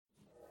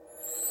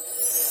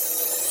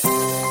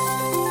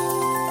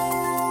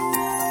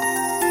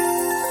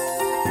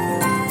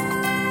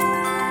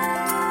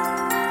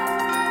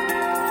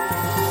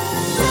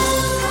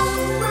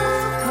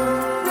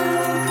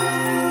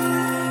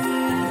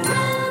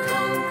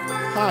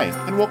Hi,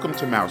 and welcome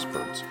to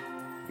Mousebirds,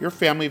 your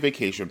family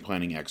vacation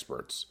planning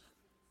experts.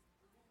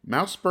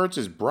 Mousebirds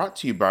is brought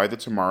to you by the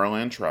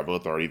Tomorrowland Travel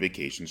Authority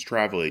Vacations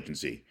Travel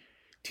Agency.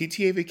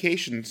 TTA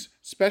Vacations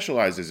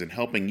specializes in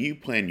helping you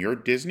plan your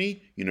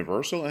Disney,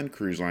 Universal, and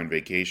cruise line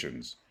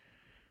vacations.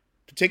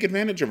 To take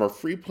advantage of our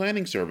free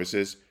planning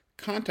services,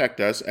 contact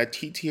us at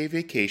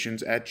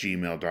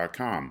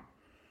ttavacations@gmail.com.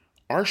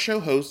 Our show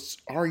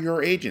hosts are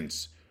your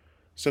agents,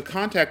 so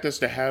contact us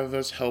to have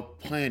us help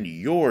plan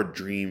your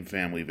dream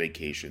family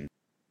vacation.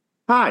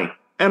 Hi,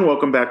 and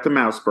welcome back to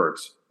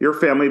Mousebirds, your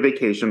family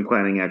vacation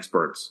planning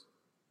experts.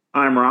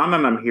 I'm Ron,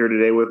 and I'm here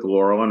today with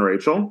Laurel and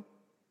Rachel.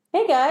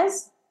 Hey,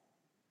 guys.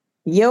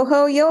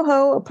 Yo-ho,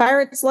 yo-ho, a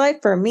pirate's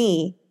life for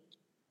me.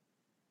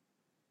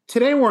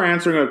 Today we're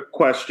answering a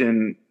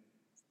question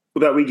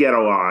that we get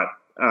a lot.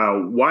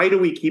 Why do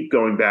we keep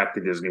going back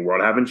to Disney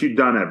World? Haven't you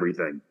done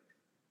everything?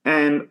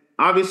 And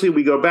obviously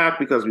we go back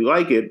because we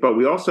like it, but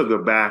we also go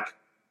back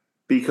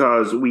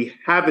because we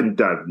haven't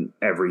done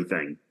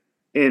everything.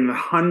 In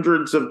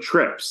hundreds of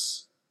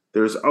trips,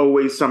 there's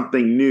always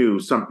something new,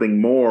 something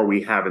more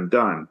we haven't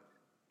done.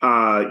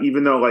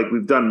 Even though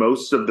we've done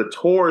most of the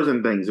tours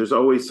and things, there's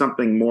always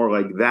something more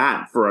like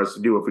that for us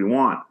to do if we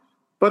want.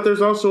 But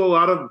there's also a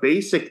lot of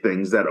basic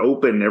things that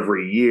open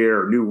every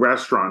year, new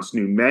restaurants,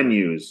 new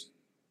menus.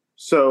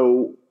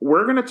 So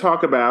we're going to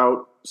talk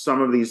about some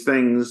of these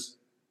things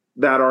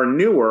that are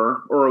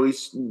newer, or at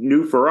least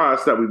new for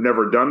us, that we've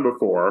never done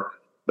before,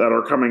 that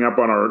are coming up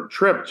on our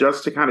trip,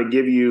 just to kind of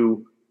give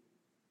you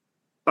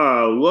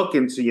a look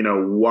into,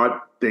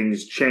 what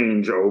things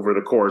change over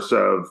the course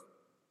of,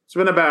 it's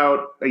been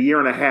about a year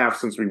and a half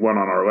since we went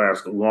on our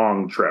last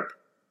long trip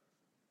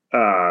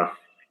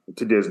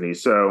to Disney.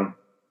 So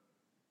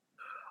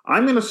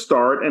I'm going to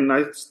start, and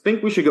I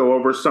think we should go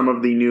over some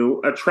of the new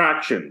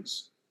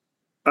attractions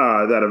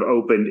that have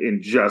opened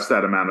in just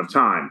that amount of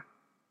time.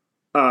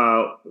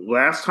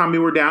 Last time we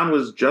were down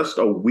was just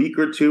a week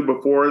or two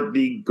before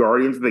the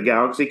Guardians of the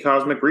Galaxy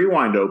Cosmic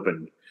Rewind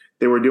opened.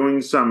 They were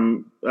doing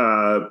some,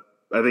 I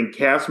think,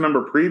 cast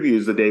member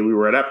previews the day we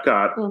were at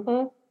Epcot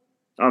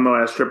on the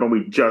last trip, and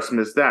we just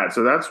missed that.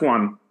 So that's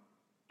one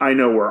I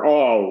know we're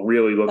all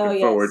really looking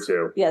forward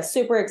to. Yes,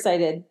 super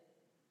excited.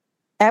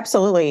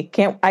 Absolutely.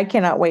 I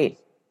cannot wait.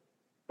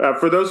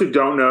 For those who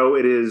don't know,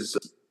 it is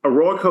a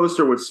roller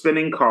coaster with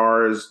spinning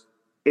cars.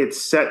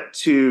 It's like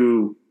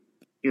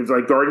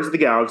Guardians of the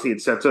Galaxy.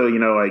 It's set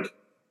to,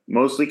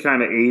 mostly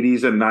kind of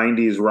 80s and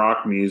 90s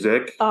rock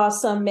music.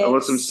 Awesome mix.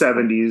 With some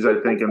 70s, I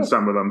think, in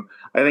some of them.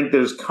 I think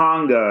there's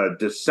Conga,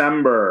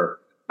 December,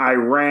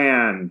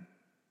 Iran.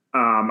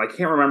 I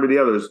can't remember the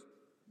others.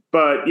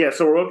 But, yeah,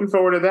 so we're looking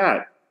forward to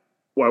that.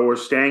 While we're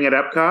staying at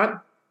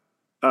Epcot,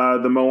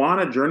 the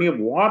Moana Journey of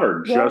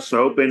Water just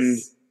opened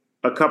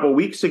a couple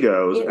weeks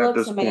ago at this point. It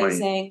looks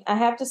amazing. I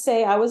have to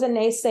say, I was a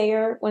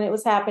naysayer when it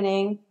was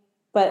happening.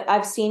 But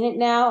I've seen it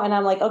now, and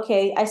I'm like,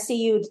 okay, I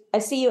see you,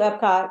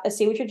 Epcot. I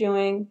see what you're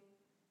doing,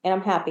 and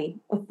I'm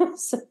happy.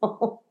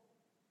 So,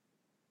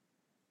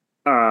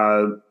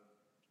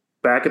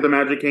 back at the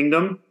Magic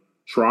Kingdom,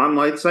 Tron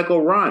Light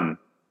Cycle Run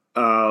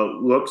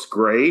looks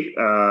great.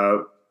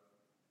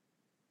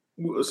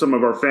 Some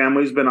of our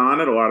family's been on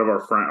it. All of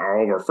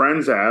our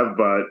friends have,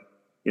 but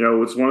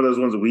it's one of those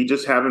ones we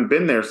just haven't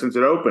been there since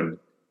it opened.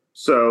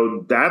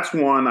 So that's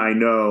one I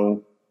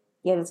know.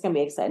 Yeah, that's going to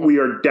be exciting. We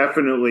are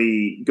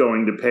definitely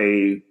going to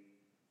pay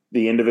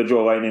the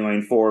individual Lightning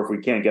Lane for if we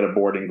can't get a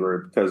boarding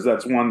group, because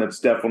that's one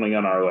that's definitely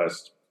on our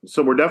list.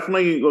 So we're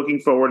definitely looking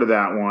forward to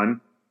that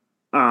one.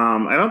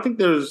 I don't think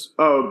there's...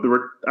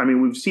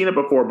 we've seen it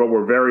before, but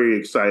we're very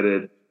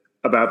excited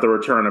about the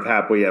return of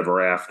Happily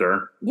Ever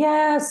After.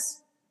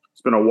 Yes.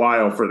 It's been a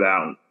while for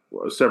that,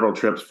 several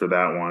trips for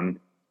that one.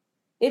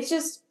 It's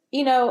just,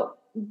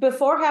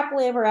 before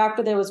Happily Ever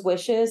After, there was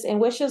Wishes.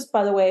 And Wishes,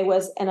 by the way,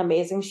 was an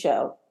amazing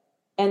show.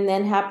 And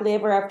then Happily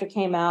Ever After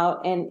came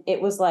out, and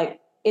it was like,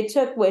 it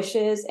took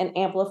Wishes and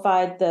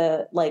amplified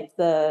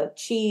the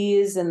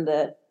cheese and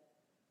the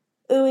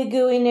ooey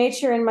gooey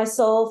nature in my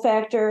soul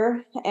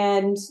factor.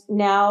 And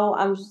now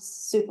I'm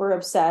super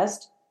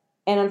obsessed.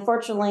 And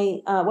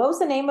unfortunately, what was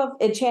the name of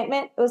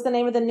Enchantment? It was the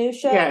name of the new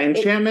show. Yeah,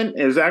 Enchantment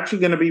is actually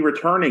going to be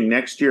returning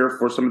next year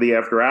for some of the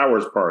after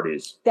hours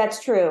parties.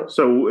 That's true.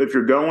 So if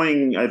you're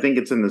going, I think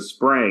it's in the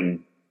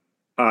spring,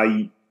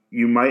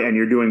 you might, and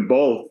you're doing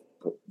both,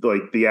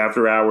 like the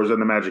after hours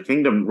and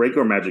the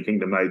regular Magic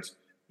Kingdom nights,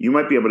 you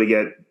might be able to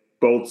get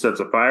both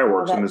sets of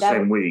fireworks in the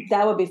same week.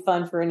 That would be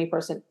fun for any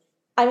person.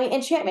 I mean,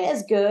 Enchantment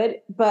is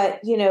good, but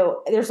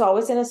there's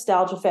always a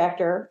nostalgia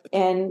factor,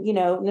 and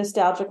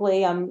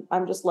nostalgically,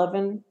 I'm just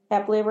loving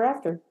Happily Ever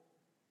After.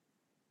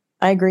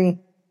 I agree.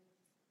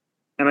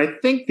 And I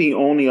think the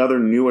only other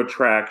new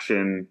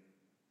attraction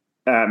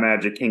at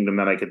Magic Kingdom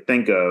that I could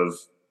think of,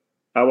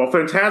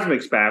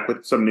 Fantasmic's back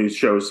with some new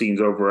show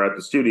scenes over at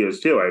the studios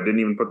too. I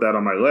didn't even put that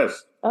on my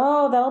list.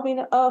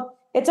 Oh,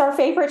 it's our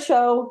favorite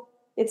show.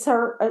 It's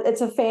a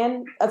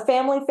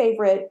family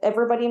favorite.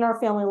 Everybody in our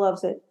family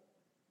loves it.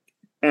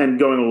 And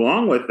going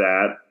along with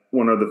that,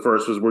 one of the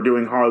first was we're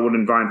doing Hollywood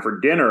and Vine for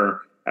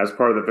dinner as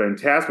part of the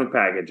Fantasmic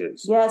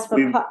packages. Yes, for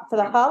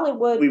the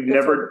Hollywood,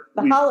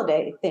 the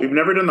holiday thing. We've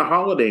never done the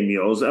holiday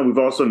meals, and we've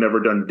also never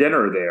done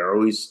dinner there, or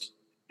at least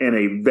in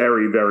a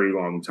very, very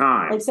long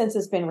time. Like since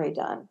it's been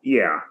redone.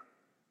 Yeah.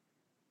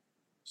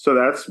 So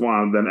that's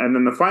one of them. And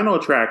then the final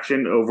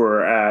attraction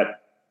over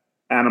at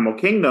Animal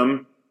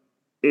Kingdom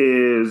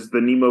is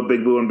the Nemo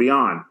Big Blue and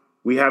Beyond.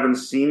 We haven't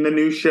seen the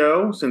new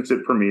show since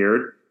it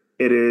premiered.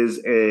 It is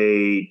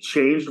a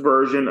changed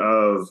version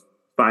of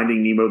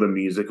Finding Nemo the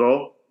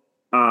musical,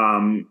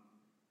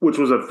 which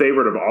was a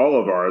favorite of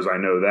all of ours. I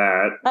know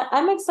that.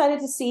 I'm excited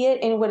to see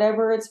it in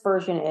whatever its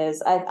version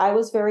is. I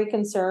was very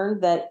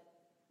concerned that,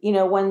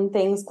 when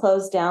things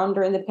closed down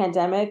during the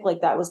pandemic,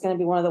 like that was going to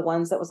be one of the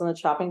ones that was on the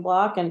chopping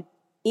block. And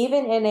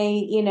even in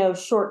a,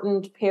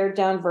 shortened, pared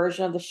down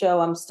version of the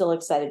show, I'm still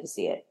excited to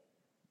see it.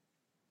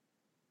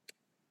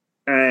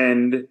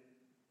 And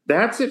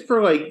that's it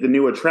for like the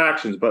new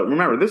attractions. But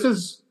remember, this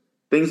is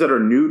things that are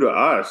new to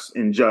us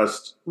in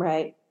just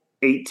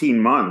 18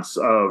 months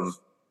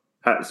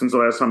since the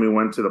last time we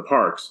went to the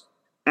parks.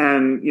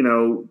 And,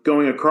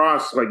 going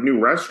across like new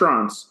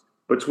restaurants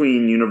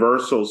between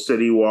Universal,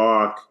 City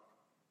Walk,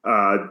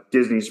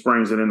 Disney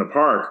Springs, and in the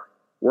park,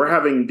 we're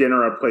having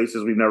dinner at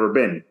places we've never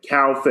been.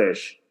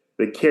 Cowfish,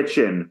 The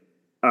Kitchen.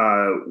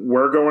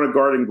 We're going to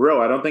Garden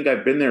Grill. I don't think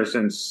I've been there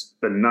since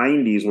the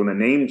 90s when the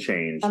name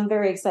changed. I'm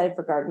very excited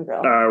for Garden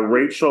Grill.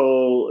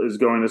 Rachel is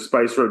going to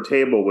Spice Road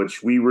Table,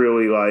 which we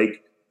really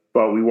like,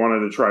 but we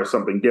wanted to try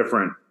something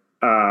different.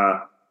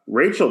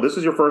 Rachel, this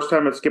is your first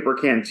time at Skipper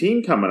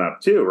Canteen coming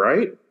up too,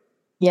 right?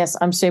 Yes,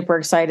 I'm super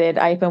excited.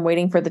 I've been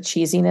waiting for the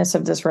cheesiness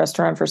of this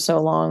restaurant for so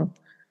long.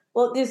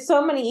 Well, there's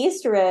so many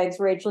Easter eggs,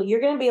 Rachel. You're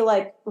going to be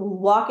like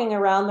walking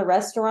around the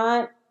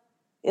restaurant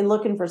and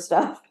looking for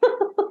stuff.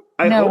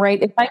 I know,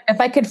 right? If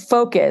I could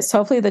focus,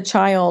 hopefully the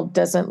child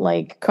doesn't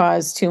like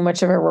cause too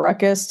much of a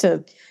ruckus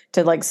to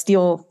like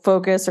steal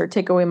focus or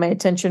take away my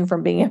attention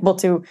from being able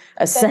to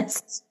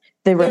assess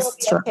the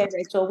restaurant. Okay,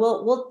 Rachel,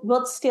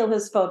 we'll steal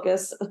his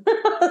focus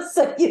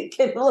so you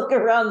can look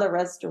around the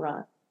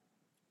restaurant.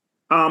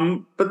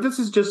 But this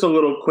is just a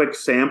little quick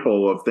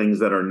sample of things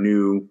that are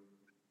new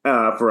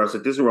for us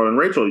at Disney World. And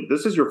Rachel,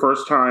 this is your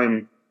first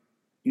time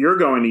you're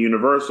going to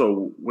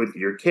Universal with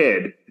your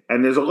kid,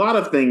 and there's a lot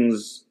of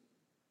things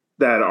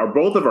that are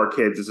both of our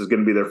kids. This is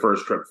going to be their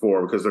first trip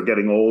for because they're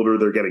getting older,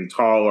 they're getting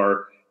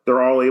taller,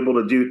 they're all able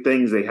to do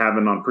things they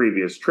haven't on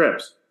previous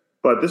trips.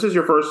 But this is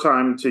your first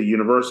time to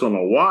Universal in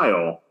a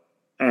while,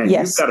 and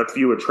you've got a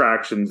few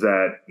attractions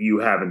that you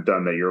haven't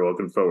done that you're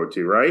looking forward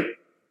to, right?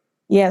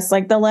 Yes,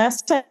 like the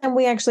last time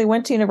we actually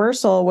went to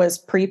Universal was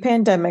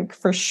pre-pandemic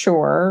for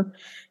sure.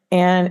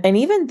 And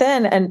even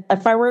then, and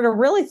if I were to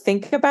really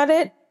think about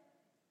it,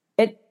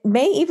 it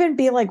may even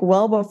be like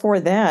well before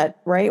that,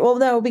 right? Well,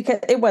 no, because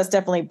it was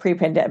definitely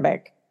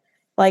pre-pandemic.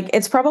 Like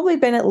it's probably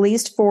been at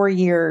least 4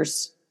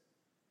 years.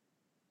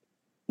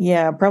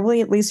 Yeah, probably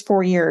at least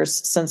 4 years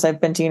since I've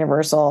been to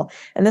Universal.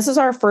 And this is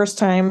our first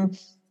time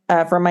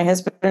for my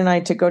husband and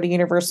I to go to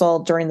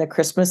Universal during the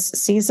Christmas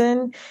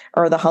season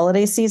or the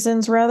holiday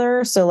seasons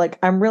rather. So like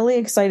I'm really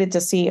excited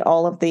to see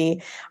all of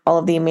the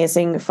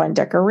amazing fun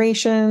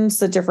decorations,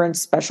 the different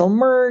special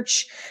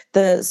merch,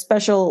 the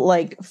special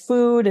like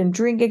food and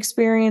drink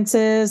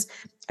experiences.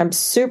 I'm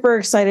super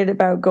excited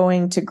about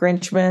going to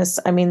Grinchmas.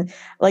 I mean,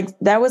 like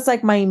that was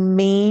like my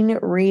main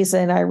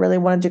reason I really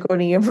wanted to go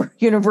to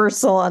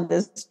Universal on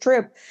this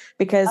trip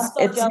because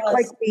it's not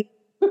like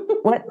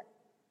what?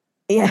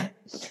 Yeah.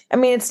 I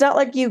mean, it's not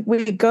like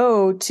we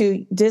go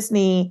to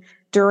Disney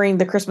during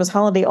the Christmas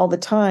holiday all the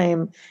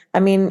time.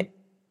 I mean,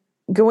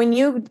 when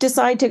you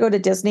decide to go to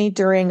Disney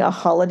during a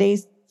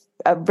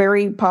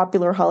very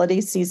popular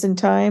holiday season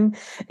time,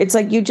 it's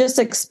like you just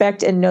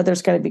expect and know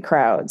there's going to be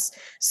crowds.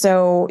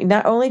 So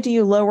not only do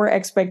you lower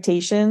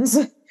expectations,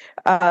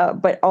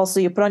 but also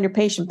you put on your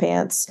patient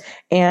pants.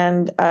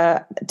 And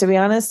to be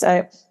honest,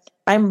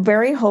 I'm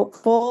very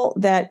hopeful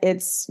that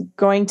it's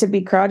going to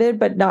be crowded,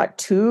 but not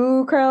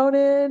too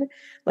crowded.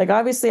 Like,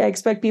 obviously, I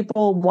expect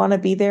people want to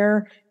be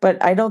there,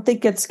 but I don't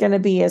think it's going to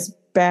be as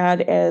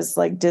bad as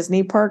like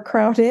Disney Park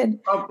crowded.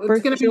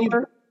 It's going to be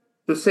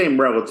the same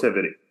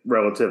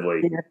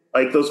relatively. Yeah.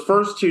 Like those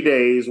first 2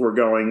 days we're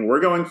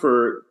going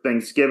for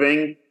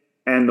Thanksgiving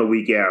and the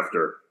week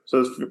after.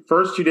 So those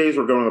first 2 days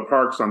we're going to the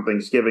parks on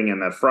Thanksgiving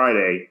and that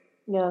Friday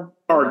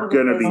are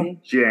going to be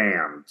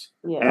jammed.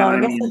 Yeah.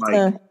 And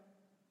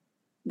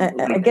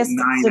I guess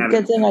it's a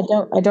good thing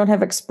I don't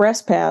have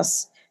Express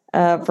Pass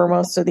for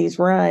most of these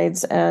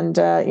rides, and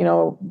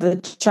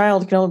the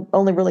child can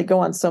only really go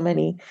on so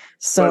many.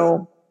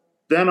 So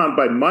but then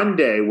by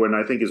Monday, when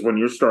I think is when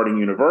you're starting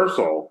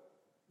Universal,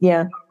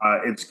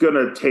 it's going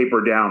to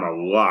taper down a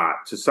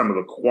lot to some of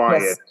the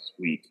quiet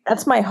week.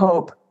 That's my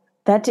hope.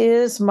 That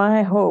is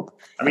my hope.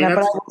 I mean,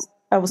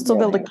 I will still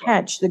be able to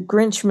catch the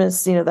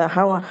Grinchmas,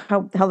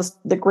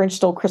 the Grinch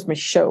Stole Christmas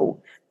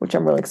show, which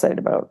I'm really excited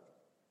about.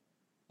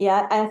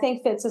 Yeah, I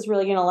think Fitz is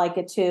really going to like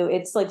it too.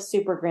 It's like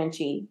super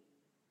Grinchy.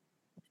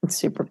 It's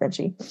super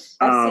crunchy.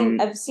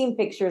 I've seen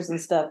pictures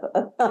and stuff.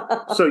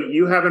 So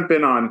you haven't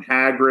been on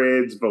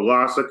Hagrid's,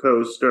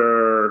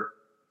 Velocicoaster.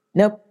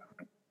 Nope.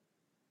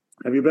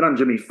 Have you been on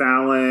Jimmy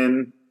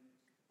Fallon?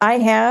 I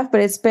have,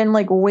 but it's been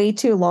like way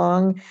too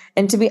long.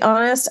 And to be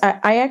honest,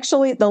 I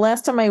actually, the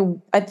last time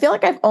I feel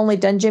like I've only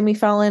done Jimmy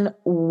Fallon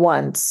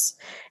once,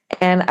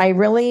 and I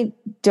really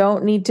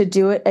don't need to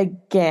do it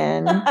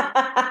again.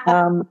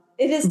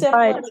 It is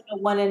definitely like a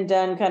one and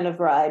done kind of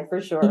ride for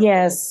sure.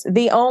 Yes.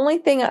 The only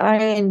thing I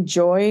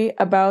enjoy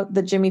about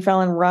the Jimmy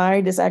Fallon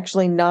ride is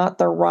actually not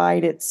the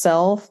ride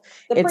itself.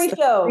 The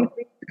pre-show.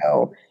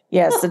 Pre-show.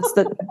 Yes, it's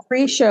the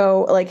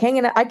pre-show, like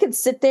hanging out. I could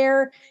sit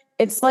there.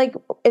 It's like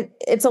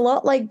it's a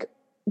lot like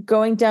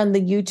going down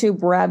the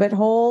YouTube rabbit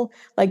hole.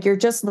 Like you're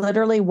just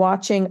literally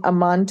watching a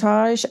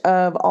montage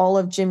of all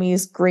of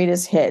Jimmy's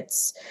greatest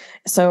hits.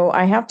 So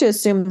I have to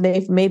assume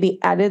they've maybe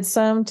added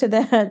some to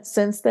that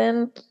since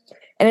then.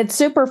 And it's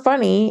super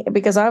funny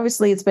because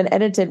obviously it's been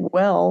edited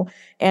well,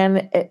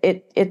 and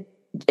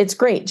it's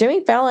great.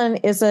 Jimmy Fallon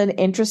is an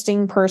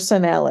interesting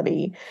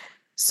personality.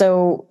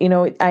 So,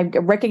 I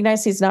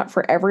recognize he's not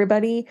for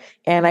everybody,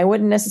 and I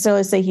wouldn't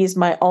necessarily say he's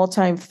my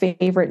all-time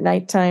favorite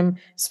nighttime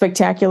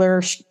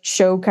spectacular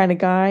show kind of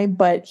guy,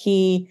 but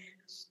he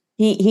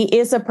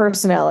is a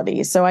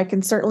personality, so I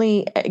can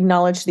certainly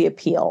acknowledge the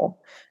appeal.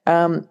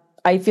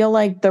 I feel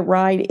like the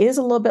ride is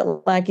a little bit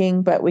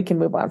lacking, but we can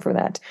move on from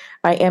that.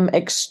 I am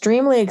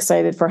extremely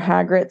excited for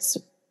Hagrid's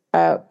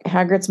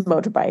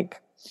motorbike.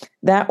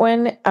 That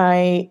one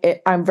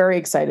I'm very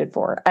excited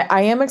for.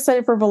 I am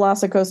excited for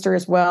Velocicoaster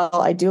as well.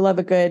 I do love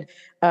a good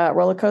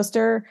roller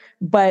coaster,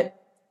 but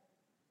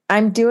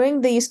I'm doing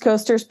these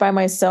coasters by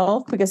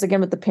myself because, again,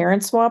 with the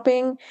parent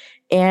swapping,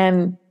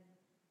 and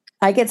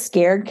I get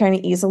scared kind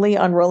of easily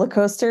on roller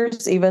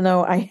coasters, even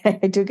though I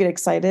do get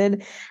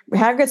excited.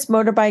 Hagrid's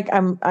motorbike,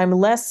 I'm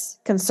less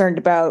concerned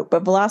about,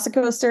 but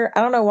Velocicoaster,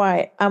 I don't know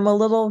why. I'm a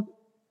little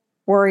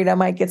worried I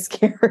might get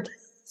scared.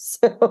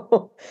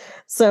 So,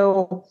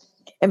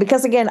 and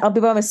because again, I'll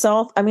be by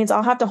myself, that means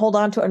I'll have to hold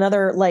on to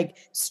another like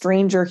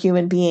stranger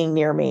human being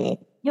near me.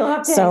 You'll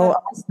have to hang on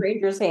a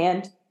stranger's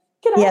hand.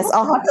 Yes,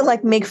 I'll have to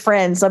like make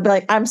friends. I'll be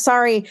like, I'm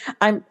sorry,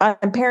 I'm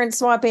parent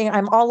swapping.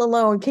 I'm all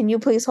alone. Can you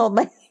please hold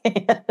my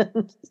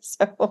hand?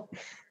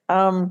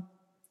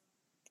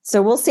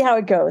 So we'll see how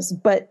it goes.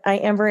 But I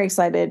am very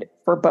excited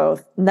for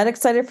both. Not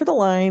excited for the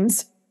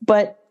lines,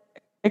 but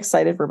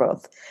excited for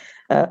both.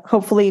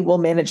 Hopefully, we'll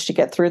manage to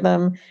get through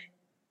them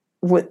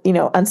with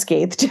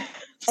unscathed.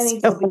 I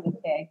think it'll be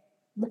okay.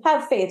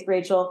 Have faith,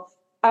 Rachel.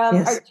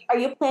 Yes. Are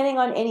you planning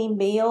on any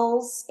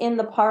meals in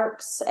the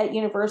parks at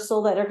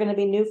Universal that are going to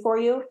be new for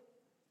you?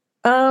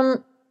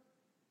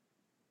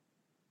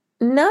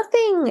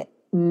 Nothing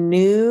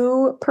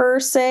new per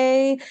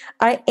se.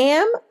 I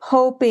am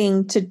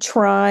hoping to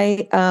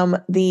try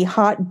the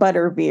hot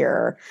butter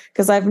beer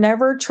because I've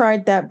never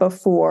tried that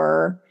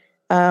before.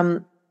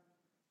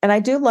 And I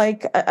do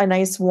like a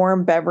nice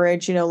warm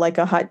beverage, like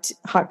a hot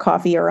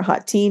coffee or a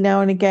hot tea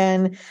now and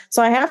again.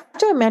 So I have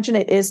to imagine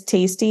it is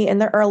tasty. And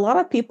there are a lot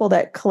of people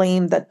that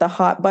claim that the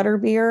hot butter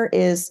beer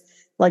is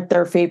like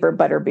their favorite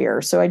butter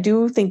beer. So I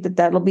do think that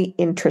that'll be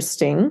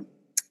interesting.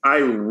 I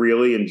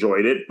really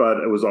enjoyed it, but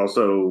it was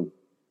also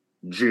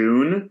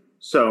June.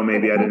 So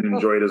maybe I didn't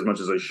enjoy it as much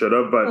as I should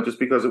have. But just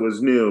because it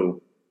was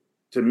new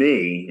to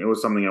me, it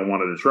was something I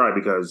wanted to try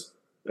because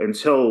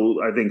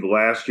until I think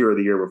last year or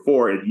the year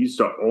before, it used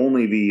to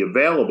only be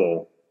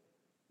available.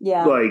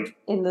 Yeah, like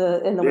in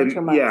the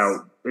winter months. Yeah,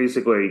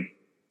 basically.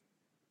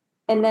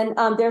 And then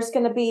is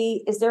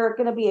there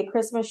going to be a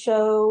Christmas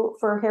show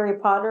for Harry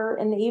Potter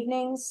in the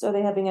evenings? Are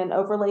they having an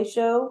overlay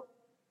show?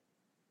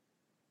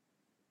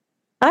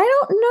 I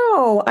don't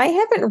know. I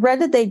haven't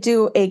read that they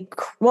do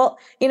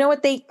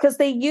because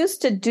they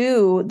used to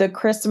do the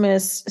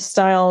Christmas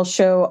style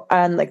show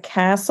on the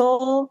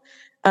castle.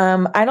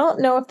 I don't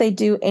know if they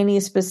do any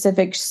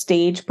specific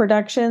stage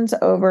productions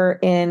over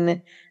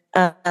in,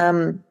 not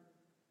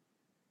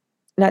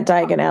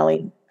Diagon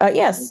Alley.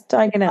 Yes,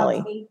 Diagon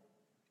Alley.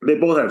 They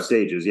both have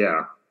stages,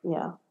 yeah.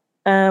 Yeah.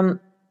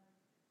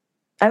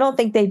 I don't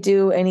think they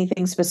do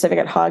anything specific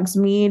at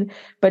Hogsmeade,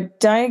 but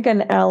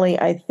Diagon Alley,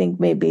 I think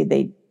maybe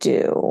they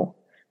do.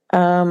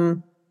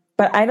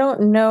 But I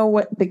don't know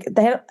what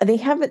they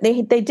haven't.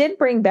 They did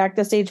bring back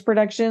the stage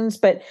productions,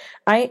 but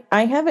I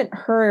haven't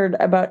heard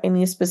about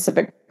any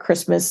specific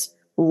Christmas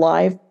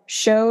live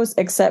shows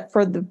except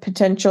for the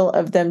potential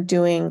of them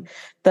doing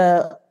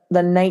the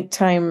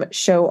nighttime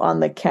show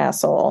on the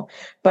castle.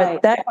 But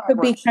right. That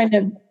could be kind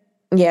of.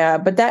 Yeah,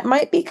 but that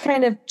might be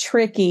kind of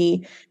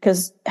tricky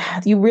because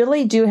you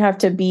really do have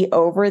to be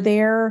over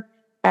there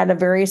at a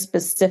very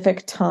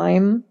specific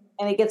time.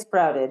 And it gets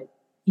crowded.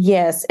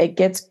 Yes, it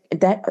gets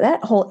that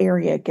whole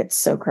area gets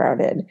so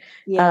crowded.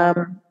 Yeah.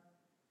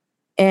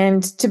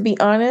 And to be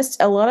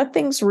honest, a lot of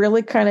things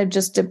really kind of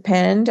just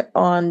depend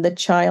on the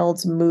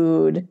child's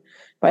mood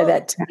by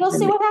that time. You'll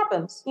see what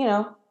happens,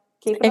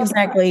 Keep it on the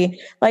front. Exactly.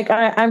 Like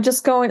I'm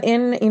just going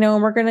in,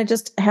 and we're gonna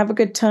just have a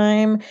good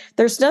time.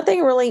 There's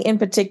nothing really in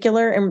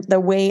particular in the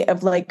way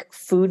of like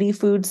foodie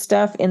food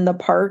stuff in the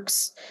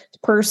parks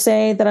per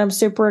se that I'm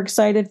super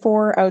excited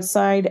for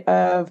outside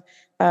of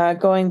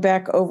going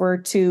back over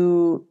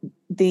to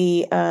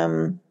the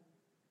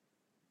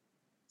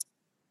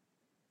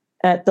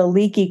at the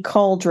Leaky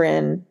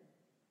Cauldron.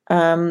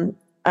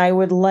 I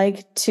would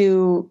like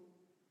to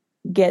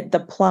get the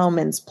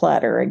plowman's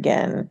platter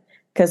again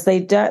because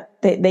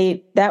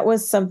that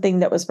was something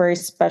that was very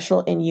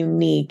special and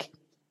unique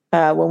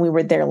when we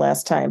were there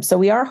last time. So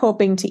we are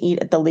hoping to eat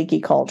at the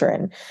Leaky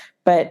Cauldron,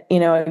 but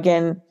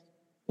again,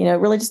 it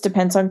really just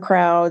depends on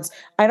crowds.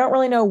 I don't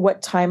really know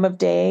what time of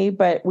day,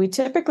 but we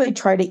typically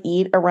try to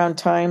eat around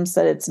times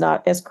that it's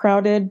not as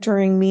crowded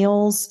during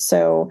meals.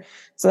 So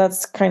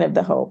that's kind of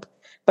the hope.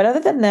 But other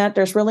than that,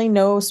 there's really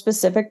no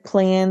specific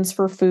plans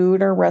for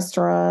food or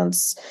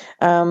restaurants.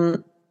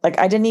 Like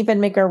I didn't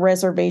even make a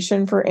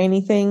reservation for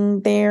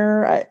anything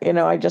there.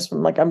 I'm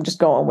just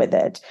going with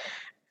it.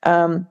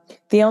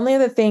 The only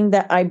other thing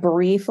that I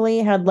briefly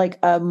had like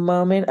a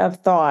moment of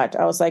thought,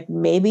 I was like,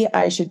 maybe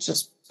I should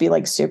just be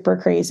like super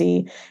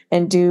crazy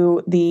and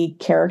do the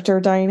character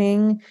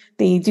dining.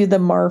 They do the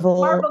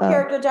Marvel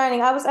Character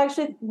dining. I was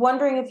actually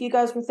wondering if you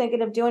guys were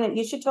thinking of doing it.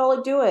 You should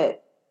totally do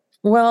it.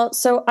 Well,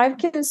 so I've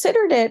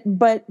considered it,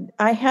 but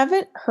I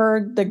haven't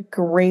heard the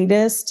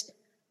greatest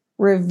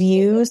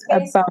reviews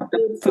about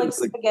the It's like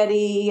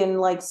spaghetti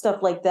and like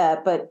stuff like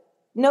that, but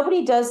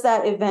nobody does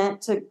that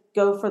event to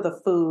go for the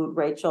food,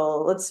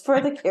 Rachel. It's for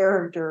the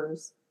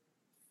characters.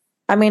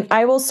 I mean,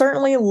 I will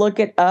certainly look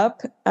it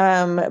up,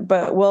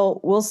 but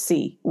we'll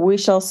see. We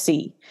shall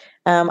see.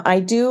 I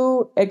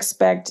do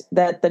expect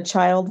that the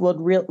child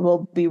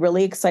will be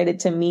really excited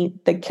to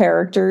meet the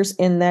characters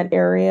in that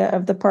area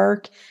of the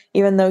park,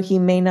 even though he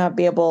may not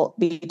be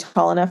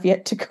tall enough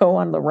yet to go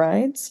on the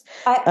rides.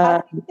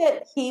 I think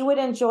that he would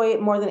enjoy it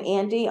more than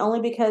Andy,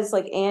 only because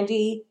like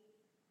Andy,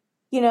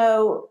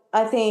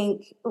 I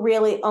think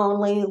really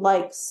only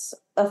likes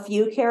a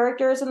few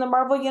characters in the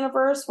Marvel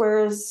universe,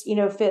 whereas,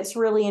 Fitz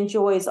really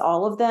enjoys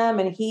all of them.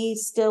 And he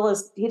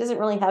doesn't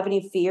really have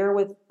any fear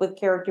with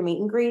character meet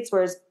and greets,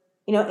 whereas,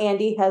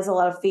 Andy has a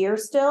lot of fear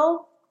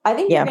still. I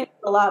think you're going to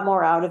get a lot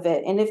more out of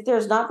it. And if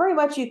there's not very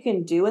much you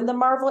can do in the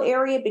Marvel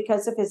area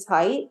because of his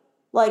height,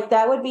 like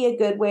that would be a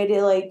good way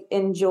to like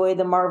enjoy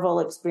the Marvel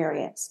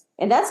experience.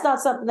 And that's not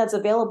something that's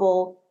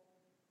available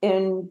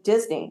in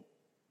Disney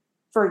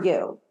for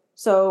you.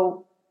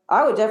 So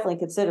I would definitely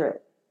consider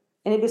it.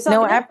 And it'd be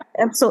something.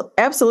 No,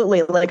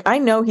 absolutely. Like I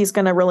know he's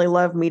going to really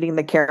love meeting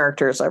the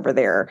characters over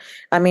there.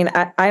 I mean,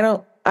 I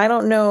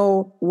don't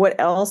know what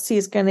else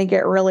he's going to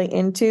get really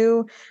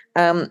into.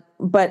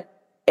 But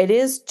it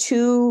is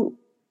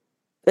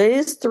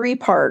 3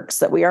 parks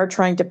that we are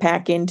trying to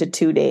pack into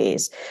 2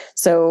 days.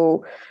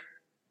 So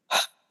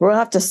we'll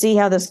have to see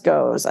how this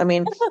goes. I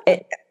mean,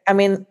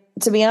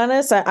 to be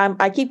honest,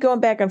 I keep going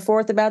back and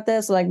forth about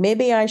this. Like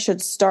maybe I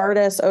should start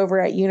us over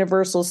at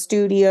Universal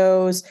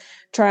Studios,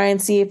 try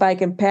and see if I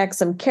can pack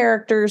some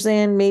characters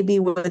in, maybe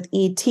with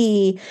ET,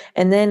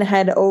 and then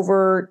head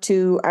over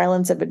to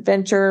Islands of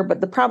Adventure.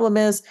 But the problem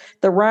is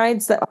the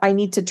rides that I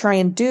need to try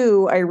and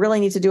do, I really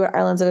need to do at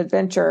Islands of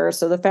Adventure.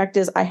 So the fact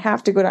is I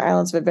have to go to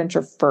Islands of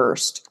Adventure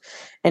first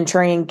and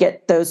try and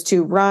get those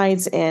 2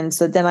 rides in.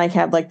 So then I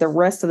have like the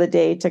rest of the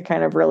day to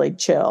kind of really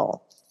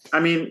chill. I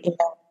mean,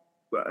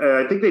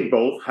 I think they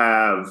both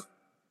have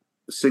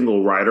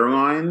single rider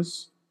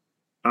lines.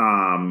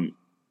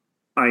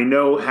 I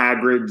know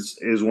Hagrid's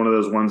is one of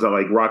those ones that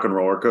like Rock and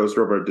Roller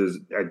Coaster over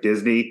at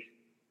Disney,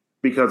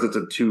 because it's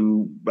a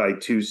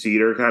 2x2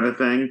 seater kind of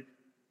thing,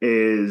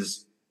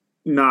 is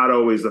not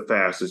always the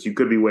fastest. You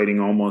could be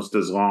waiting almost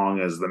as long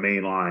as the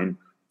main line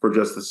for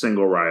just the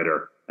single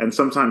rider. And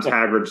sometimes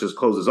Hagrid's just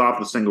closes off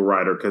the single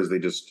rider because they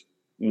just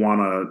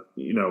want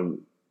to,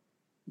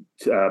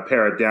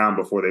 pare it down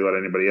before they let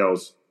anybody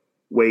else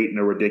wait in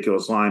a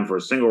ridiculous line for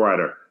a single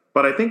rider.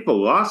 But I think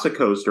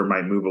Velocicoaster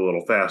might move a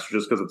little faster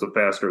just because it's a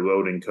faster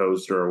loading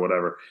coaster or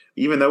whatever.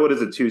 Even though it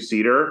is a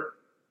 2-seater,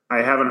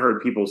 I haven't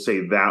heard people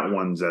say that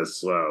one's as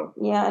slow.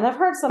 Yeah, and I've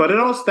heard some. But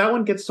that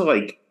one gets to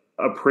like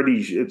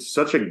it's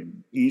such a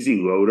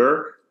easy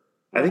loader.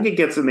 I think it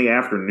gets in the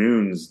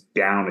afternoons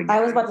down again.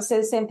 I was about to say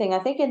the same thing. I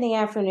think in the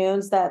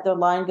afternoons that the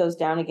line goes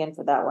down again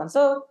for that one.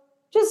 So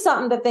just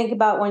something to think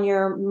about when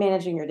you're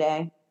managing your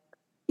day.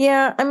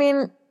 Yeah, I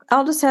mean,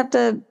 I'll just have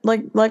to,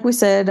 like we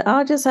said,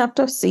 I'll just have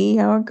to see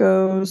how it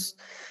goes.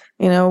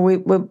 We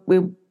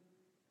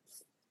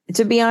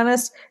to be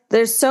honest,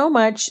 there's so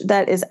much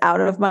that is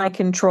out of my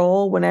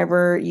control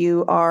whenever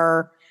you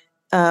are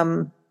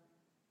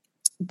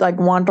like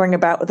wandering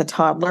about with a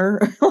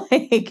toddler,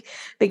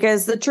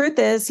 because the truth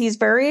is he's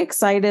very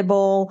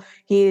excitable.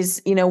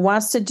 He's,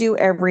 wants to do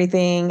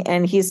everything,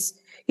 and he's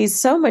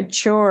so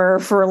mature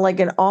for like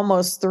an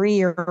almost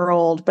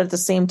 3-year-old, but at the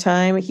same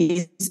time,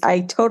 I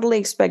totally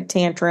expect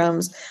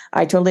tantrums.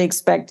 I totally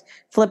expect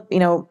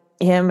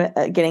him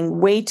getting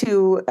way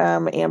too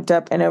amped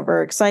up and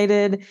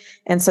overexcited.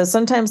 And so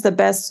sometimes the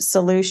best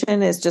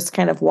solution is just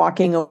kind of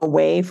walking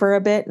away for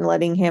a bit and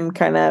letting him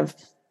kind of,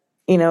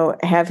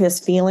 have his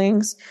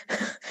feelings.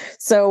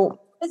 So,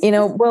 This is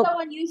well, so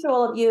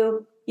unusual of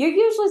you. You're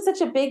usually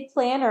such a big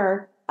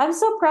planner. I'm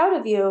so proud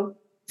of you.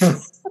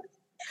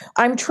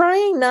 I'm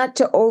trying not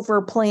to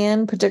over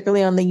plan,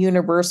 particularly on the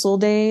Universal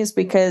days,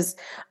 because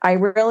I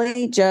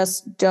really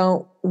just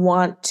don't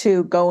want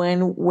to go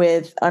in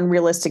with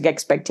unrealistic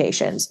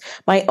expectations.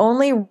 My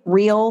only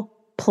real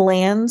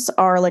plans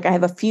are like I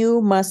have a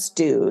few must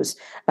do's.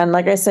 And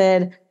like I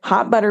said,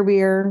 hot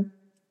butterbeer.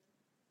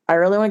 I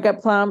really want to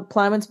get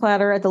Plyman's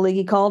platter at the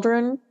Leaky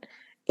Cauldron.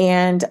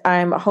 And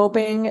I'm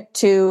hoping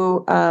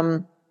to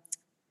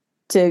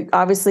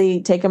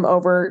obviously take him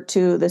over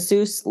to the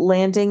Seuss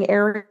Landing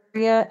area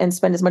and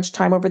spend as much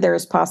time over there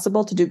as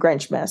possible to do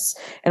Grinchmas,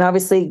 and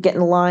obviously get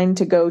in line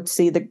to go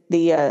see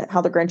the How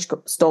the Grinch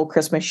Stole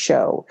Christmas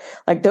show.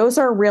 Like those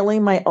are really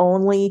my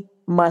only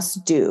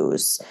must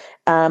do's.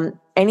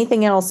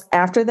 Anything else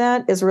after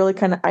that is really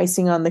kind of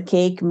icing on the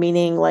cake,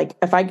 meaning like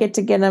if I get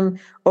to get him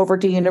over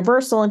to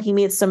Universal and he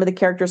meets some of the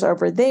characters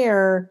over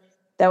there,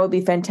 that would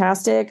be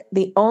fantastic.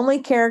 The only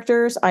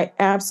characters I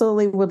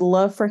absolutely would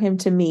love for him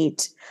to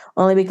meet,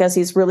 only because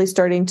he's really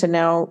starting to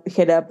now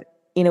hit up,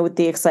 with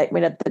the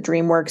excitement of the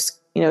DreamWorks,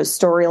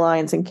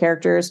 storylines and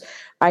characters.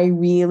 I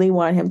really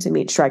want him to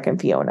meet Shrek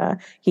and Fiona.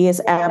 He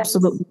is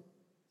absolutely,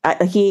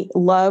 he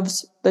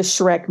loves the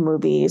Shrek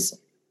movies.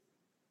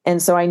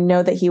 And so I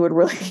know that he would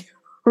really,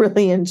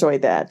 really enjoy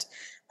that.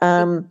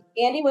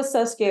 Andy was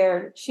so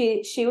scared.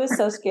 She was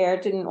so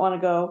scared, didn't want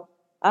to go.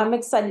 I'm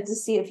excited to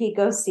see if he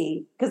goes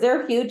see, because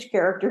they're huge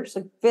characters,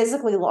 like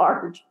physically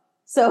large.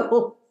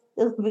 So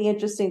it'll be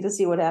interesting to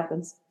see what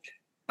happens.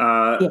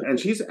 And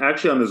she's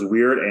actually on this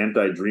weird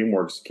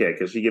anti-DreamWorks kick.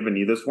 Has she given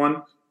you this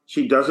one?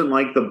 She doesn't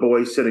like the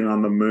boy sitting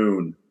on the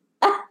moon.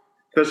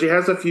 Because she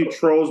has a few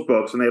Trolls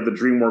books and they have the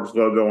DreamWorks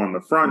logo on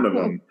the front of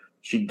them.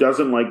 She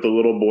doesn't like the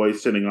little boy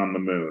sitting on the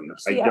moon.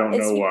 I don't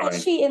know why.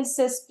 She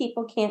insists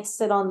people can't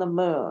sit on the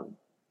moon.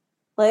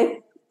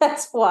 Like,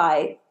 that's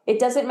why. It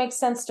doesn't make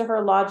sense to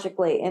her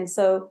logically. And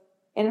so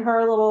in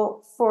her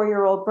little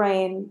 4-year-old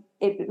brain,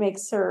 it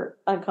makes her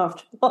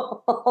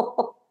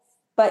uncomfortable.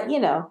 But,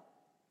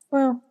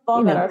 well,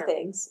 all got our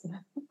things.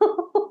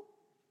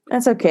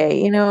 That's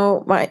okay.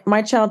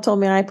 My child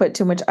told me I put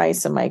too much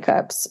ice in my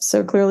cups.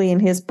 So clearly in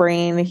his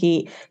brain,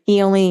 he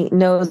only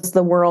knows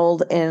the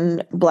world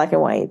in black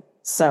and white.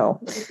 So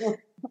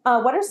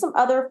what are some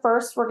other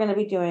firsts we're going to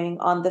be doing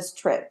on this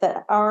trip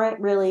that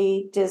aren't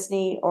really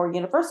Disney or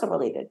Universal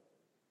related?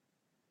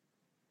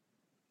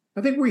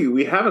 I think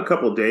we have a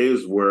couple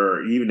days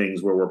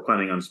evenings where we're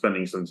planning on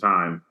spending some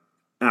time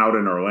out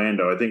in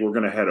Orlando. I think we're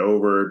going to head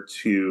over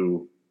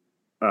to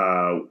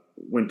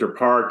Winter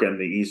Park and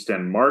the East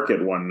End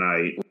Market one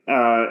night.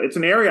 It's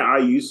an area I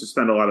used to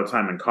spend a lot of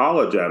time in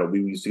college at.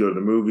 We used to go to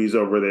the movies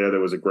over there. There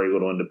was a great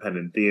little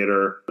independent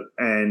theater,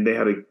 and they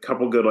had a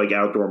couple good like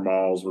outdoor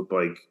malls with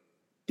like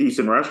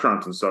decent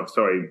restaurants and stuff.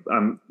 So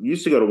I'm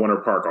used to go to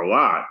Winter Park a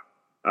lot.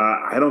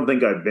 I don't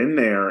think I've been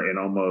there in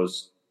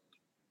almost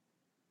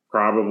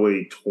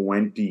probably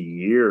 20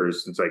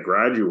 years since I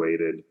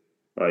graduated.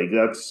 But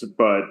it's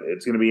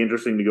going to be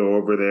interesting to go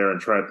over there and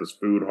try out this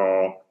food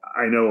hall.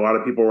 I know a lot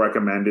of people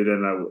recommend it,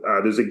 and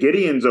there's a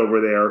Gideon's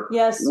over there,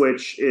 yes,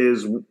 which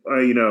is,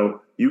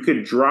 you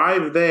could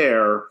drive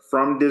there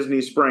from Disney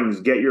Springs,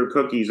 get your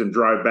cookies, and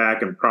drive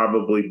back, and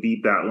probably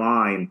beat that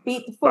line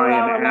by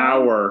an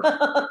hour.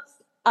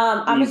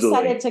 I'm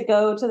excited to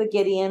go to the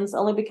Gideon's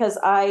only because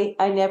I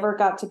never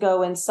got to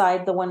go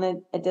inside the one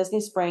at Disney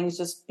Springs,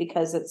 just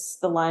because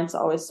the line's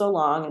always so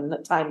long and the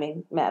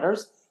timing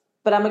matters.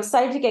 But I'm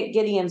excited to get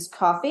Gideon's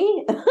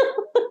coffee,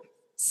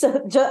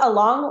 so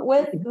along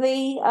with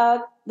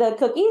the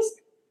cookies.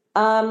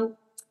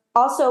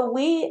 Also,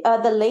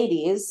 the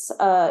ladies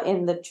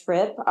in the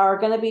trip are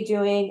going to be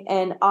doing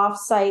an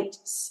off-site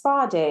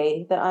spa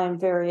day that I'm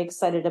very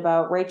excited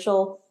about.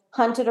 Rachel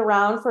hunted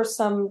around for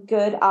some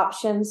good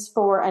options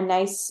for a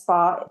nice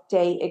spa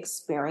day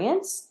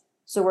experience,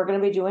 so we're going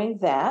to be doing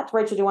that.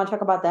 Rachel, do you want to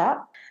talk about that?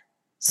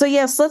 So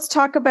yes, let's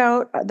talk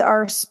about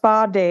our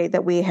spa day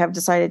that we have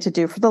decided to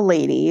do for the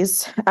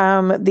ladies.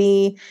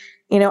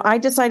 I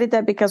decided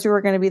that because we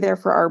were going to be there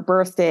for our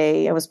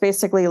birthday, it was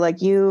basically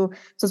so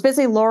it's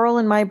basically Laurel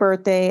and my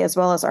birthday as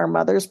well as our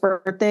mother's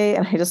birthday.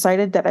 And I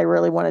decided that I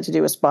really wanted to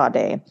do a spa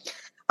day.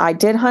 I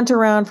did hunt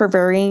around for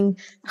varying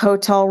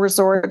hotel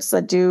resorts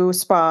that do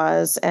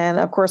spas. And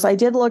of course, I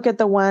did look at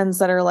the ones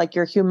that are like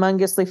your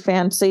humongously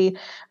fancy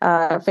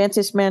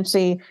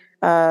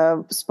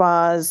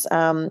spas.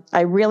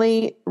 I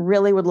really,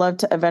 really would love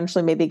to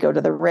eventually maybe go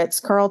to the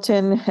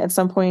Ritz-Carlton at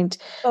some point.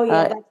 Oh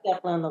yeah, that's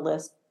definitely on the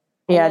list.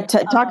 Yeah,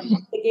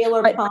 the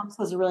Gaylord Palms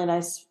has a really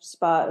nice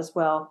spa as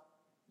well.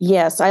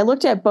 Yes, I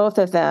looked at both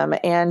of them,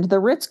 and the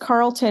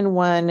Ritz-Carlton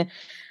one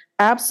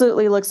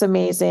absolutely looks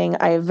amazing.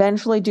 I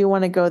eventually do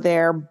want to go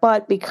there,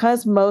 but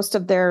because most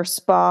of their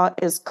spa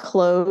is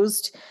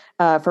closed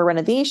for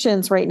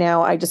renovations right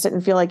now, I just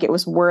didn't feel like it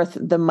was worth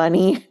the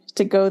money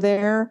to go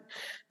there.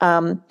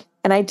 And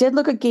I did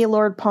look at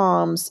Gaylord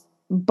Palms,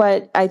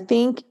 but I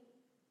think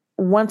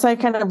once I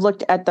kind of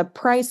looked at the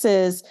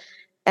prices,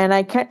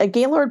 and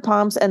Gaylord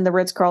Palms and the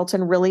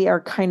Ritz-Carlton really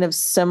are kind of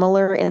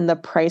similar in the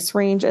price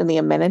range and the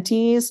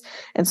amenities.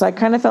 And so I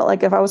kind of felt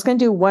like if I was going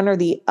to do one or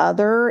the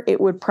other, it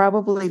would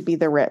probably be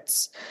the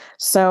Ritz.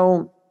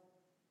 So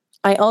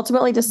I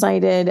ultimately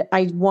decided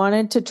I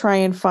wanted to try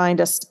and find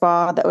a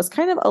spa that was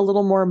kind of a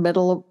little more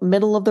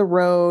middle of the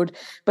road,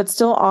 but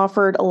still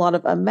offered a lot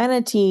of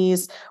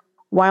amenities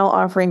while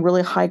offering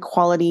really high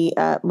quality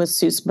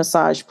masseuse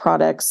massage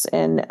products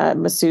and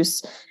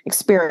masseuse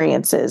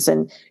experiences,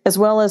 and as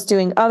well as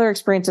doing other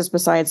experiences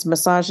besides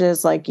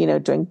massages, like,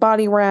 doing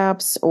body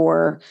wraps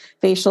or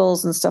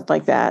facials and stuff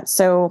like that.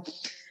 So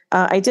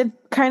I did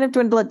kind of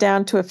dwindle it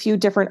down to a few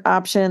different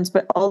options,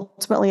 but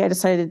ultimately I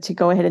decided to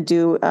go ahead and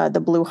do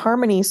the Blue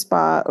Harmony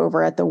Spa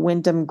over at the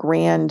Wyndham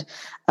Grand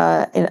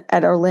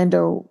at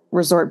Orlando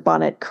Resort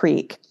Bonnet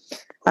Creek.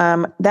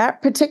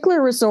 That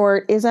particular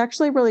resort is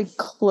actually really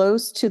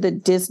close to the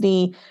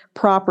Disney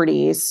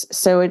properties.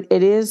 So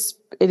it is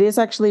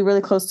actually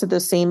really close to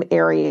the same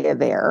area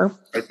there.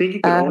 I think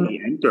you can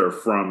only enter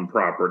from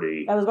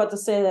property. I was about to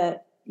say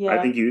that. Yeah.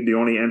 I think the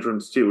only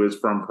entrance to is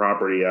from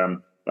property.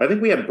 I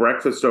think we had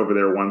breakfast over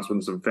there once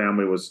when some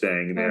family was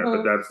staying there,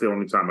 but that's the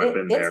only time I've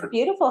been there. It's a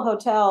beautiful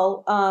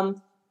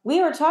hotel. We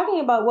were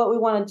talking about what we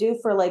want to do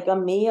for like a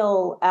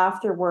meal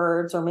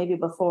afterwards, or maybe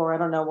before. I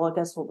don't know. Well, I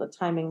guess the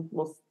timing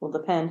will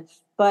depend.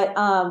 But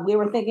we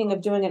were thinking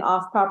of doing an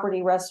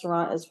off-property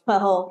restaurant as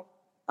well,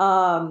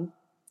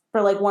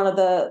 for like one of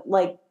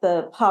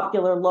the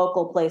popular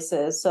local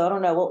places. So I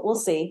don't know. We'll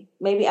see.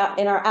 Maybe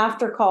in our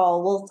after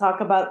call, we'll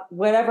talk about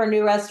whatever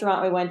new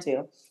restaurant we went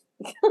to.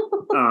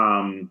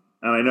 And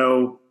I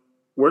know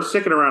we're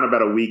sticking around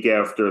about a week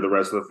after the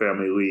rest of the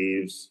family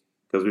leaves,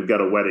 because we've got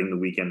a wedding the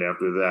weekend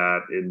after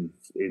that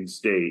in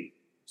state.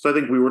 So I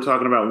think we were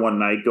talking about one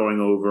night going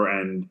over,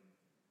 and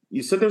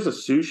you said there's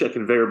a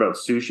conveyor belt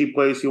sushi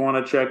place you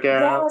want to check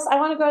out. Yes, I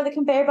want to go to the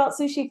conveyor belt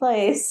sushi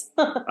place.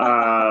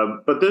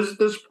 But there's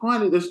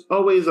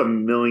always a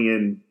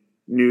million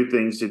new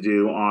things to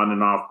do on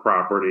and off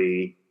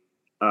property.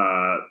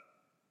 And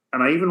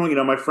I even,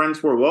 my friends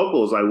who are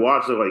locals, I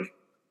watch, they're like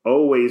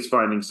always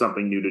finding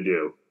something new to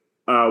do.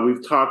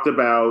 We've talked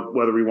about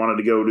whether we wanted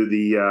to go to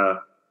the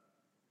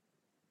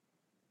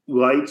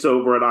lights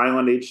over at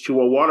Island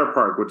H2O Water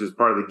Park, which is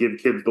part of the Give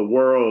Kids the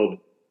World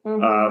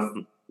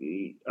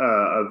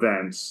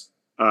events,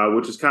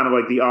 which is kind of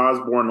like the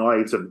Osborne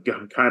Lights have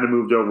kind of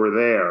moved over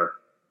there.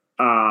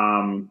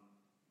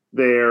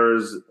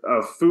 There's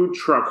a food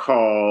truck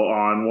haul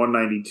on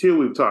 192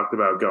 we've talked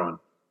about going.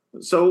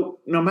 So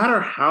no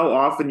matter how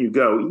often you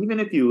go, even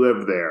if you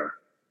live there,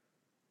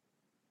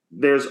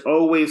 there's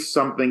always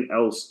something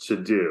else to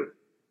do.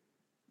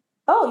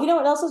 Oh, you know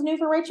what else is new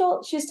for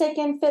Rachel? She's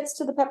taking Fitz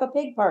to the Peppa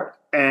Pig park.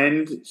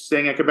 And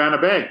staying at Cabana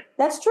Bay.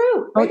 That's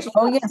true.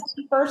 Rachel, yes.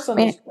 First on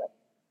this trip.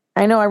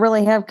 I know, I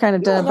really have kind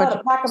of done a bunch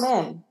of pack them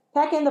in.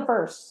 Pack in the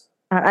purse.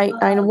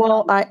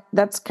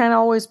 That's kind of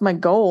always my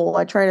goal.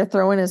 I try to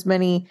throw in as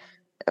many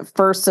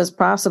firsts as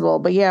possible.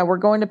 But yeah, we're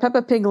going to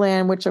Peppa Pig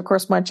Land, which of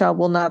course my child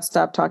will not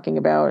stop talking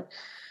about.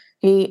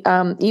 He,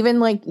 even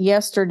like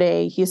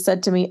yesterday, he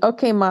said to me,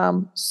 "Okay,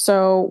 Mom,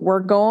 so we're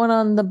going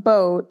on the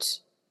boat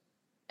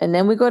and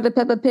then we go to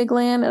Peppa Pig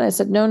Land." And I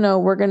said, no,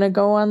 we're going to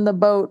go on the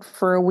boat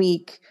for a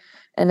week.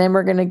 And then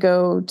we're going to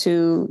go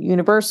to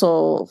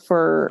Universal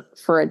for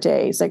a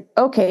day. He's like,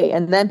 "Okay.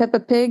 And then Peppa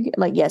Pig?"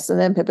 I'm like, "Yes. And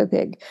then Peppa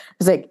Pig." I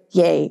was like,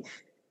 "Yay.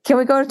 Can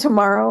we go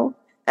tomorrow?"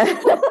 Yeah,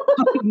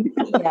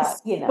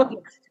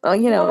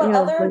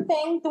 Other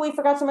thing that we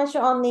forgot to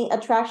mention on the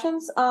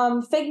attractions,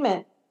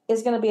 Figment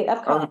is going to be at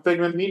Epcot. Oh,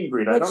 Figment meet and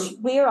greet. Which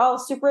we are all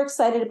super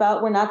excited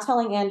about. We're not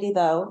telling Andy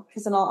though,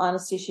 because in all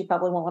honesty, she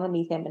probably won't want to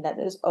meet him, and that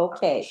is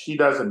okay. She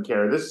doesn't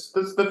care. This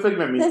the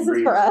Figment meet and greet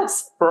is for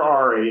us. For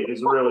our age,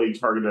 is really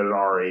targeted at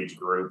our age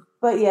group.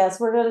 But yes,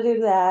 we're going to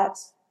do that,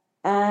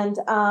 and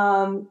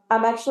I'm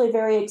actually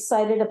very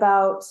excited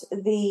about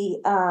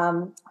the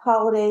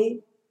holiday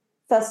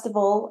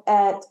festival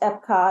at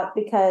Epcot,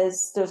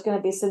 because there's going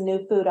to be some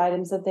new food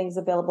items and things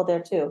available there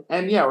too.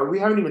 And yeah, we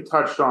haven't even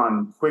touched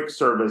on quick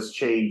service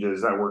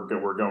changes that we're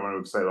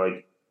going to say.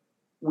 Like,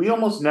 we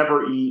almost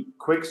never eat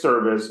quick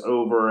service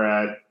over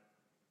at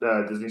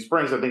Disney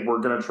Springs. I think we're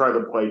going to try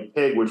the Play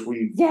Pig, which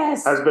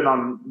has been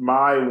on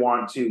my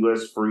want to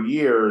list for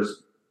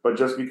years, but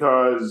just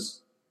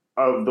because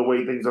of the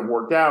way things have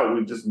worked out,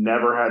 we've just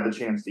never had the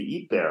chance to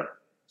eat there.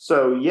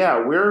 So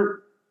yeah,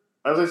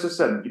 as I just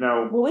said,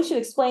 Well, we should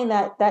explain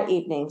that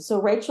evening. So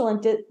Rachel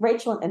and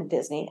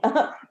Disney,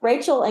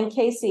 Rachel and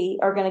Casey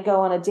are going to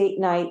go on a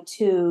date night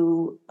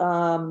to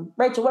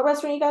Rachel. What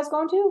restaurant are you guys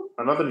going to?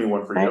 Another new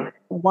one for you.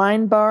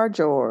 Wine Bar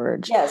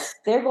George. Yes,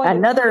 they're going.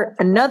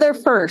 Another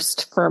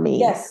first for me.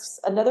 Yes,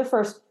 another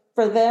first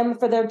for them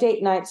for their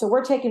date night. So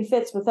we're taking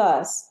Fitz with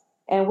us,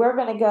 and we're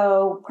going to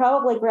go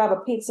probably grab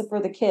a pizza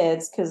for the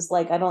kids, because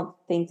I don't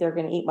think they're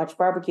going to eat much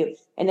barbecue,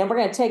 and then we're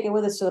going to take it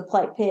with us to the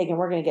Play Pig, and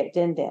we're going to get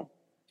din din.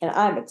 And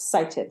I'm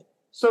excited.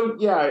 So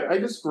yeah, I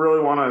just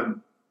really want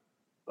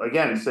to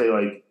again say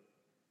like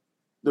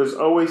there's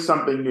always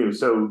something new.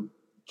 So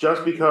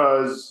just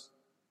because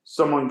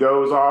someone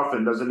goes off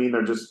and doesn't mean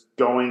they're just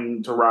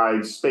going to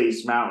ride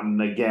Space Mountain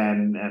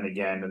again and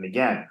again and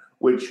again,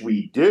 which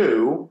we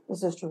do.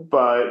 This is true.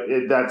 But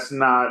that's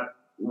not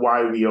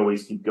why we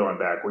always keep going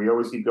back. We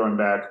always keep going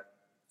back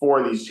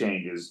for these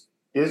changes.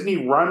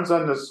 Disney runs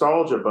on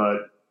nostalgia,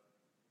 but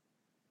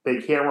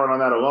they can't run on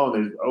that alone.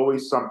 There's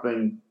always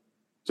something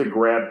to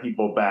grab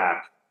people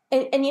back.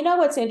 And you know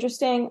what's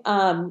interesting?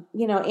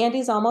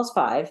 Andy's almost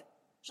 5.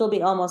 She'll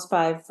be almost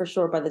 5 for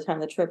sure by the time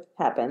the trip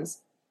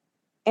happens.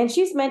 And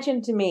she's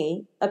mentioned to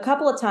me a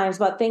couple of times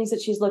about things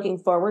that she's looking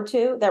forward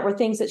to that were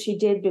things that she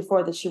did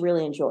before that she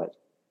really enjoyed.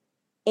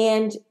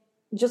 And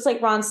just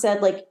like Ron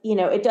said, like,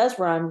 it does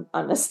run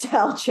on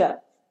nostalgia.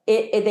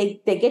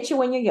 They get you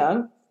when you're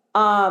young.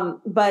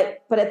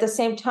 But at the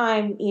same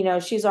time,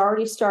 she's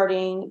already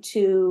starting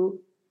to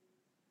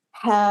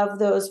have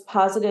those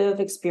positive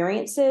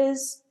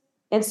experiences.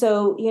 And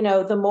so,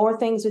 the more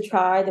things we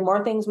try, the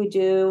more things we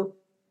do,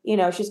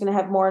 she's going to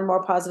have more and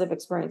more positive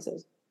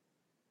experiences.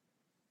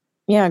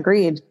 Yeah,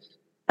 agreed.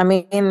 I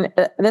mean,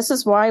 this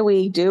is why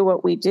we do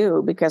what we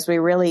do, because we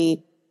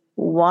really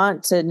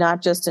want to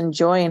not just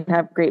enjoy and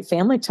have great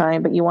family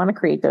time, but you want to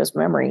create those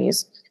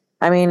memories.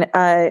 I mean,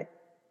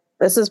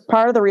 this is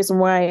part of the reason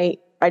why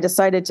I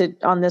decided to,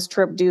 on this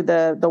trip, do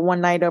the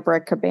one night over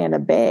at Cabana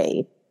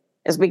Bay,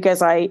 is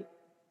because I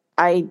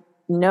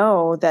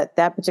know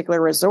that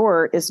particular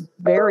resort is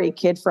very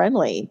kid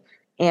friendly.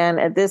 And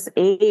at this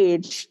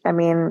age, I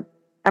mean,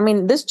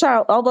 this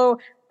child, although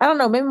I don't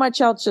know, maybe my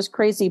child's just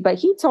crazy, but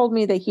he told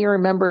me that he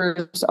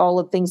remembers all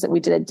of things that we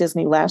did at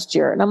Disney last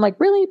year. And I'm like,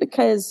 really?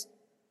 Because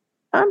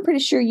I'm pretty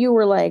sure you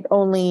were like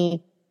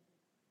only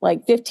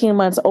like 15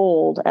 months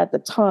old at the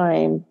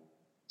time.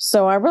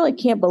 So I really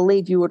can't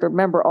believe you would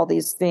remember all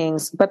these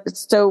things. But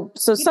so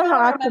somehow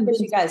I remember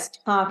you guys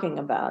talking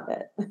about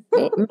it.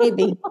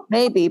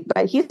 maybe,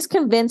 but he's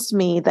convinced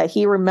me that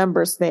he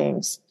remembers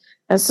things.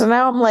 And so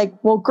now I'm like,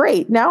 well,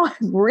 great. Now I've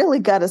really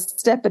got to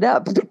step it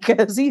up,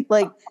 because he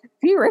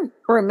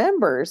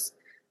remembers.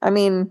 I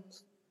mean,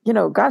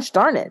 gosh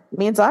darn it.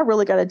 Means I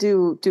really got to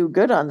do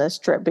good on this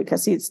trip,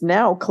 because he's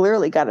now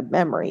clearly got a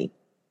memory.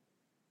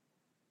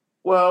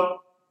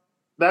 Well,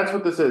 that's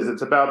what this is.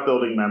 It's about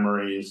building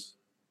memories.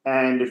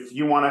 And if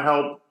you want to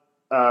help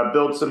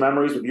build some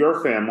memories with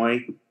your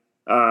family,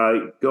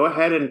 go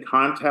ahead and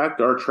contact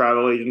our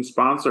travel agent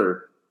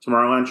sponsor,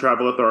 Tomorrowland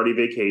Travel Authority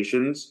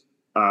Vacations,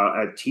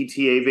 at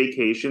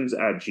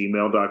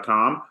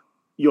ttavacations@gmail.com.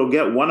 You'll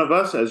get one of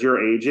us as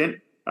your agent.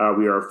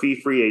 We are a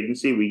fee-free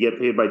agency. We get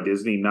paid by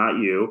Disney, not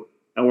you.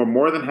 And we're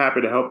more than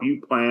happy to help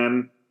you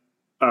plan,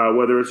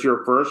 whether it's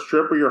your first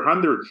trip or your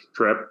 100th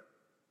trip.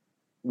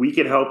 We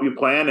can help you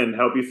plan and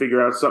help you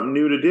figure out something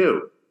new to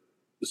do.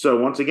 So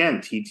once again,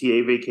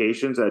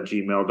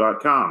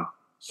 ttavacations@gmail.com.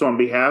 So on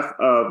behalf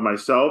of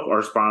myself,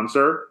 our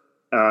sponsor,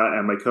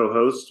 and my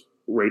co-hosts,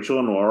 Rachel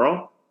and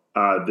Laurel,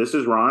 this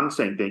is Ron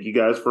saying thank you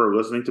guys for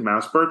listening to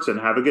Mousebirds,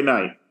 and have a good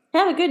night.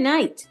 Have a good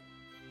night.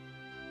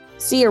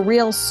 See you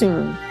real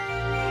soon.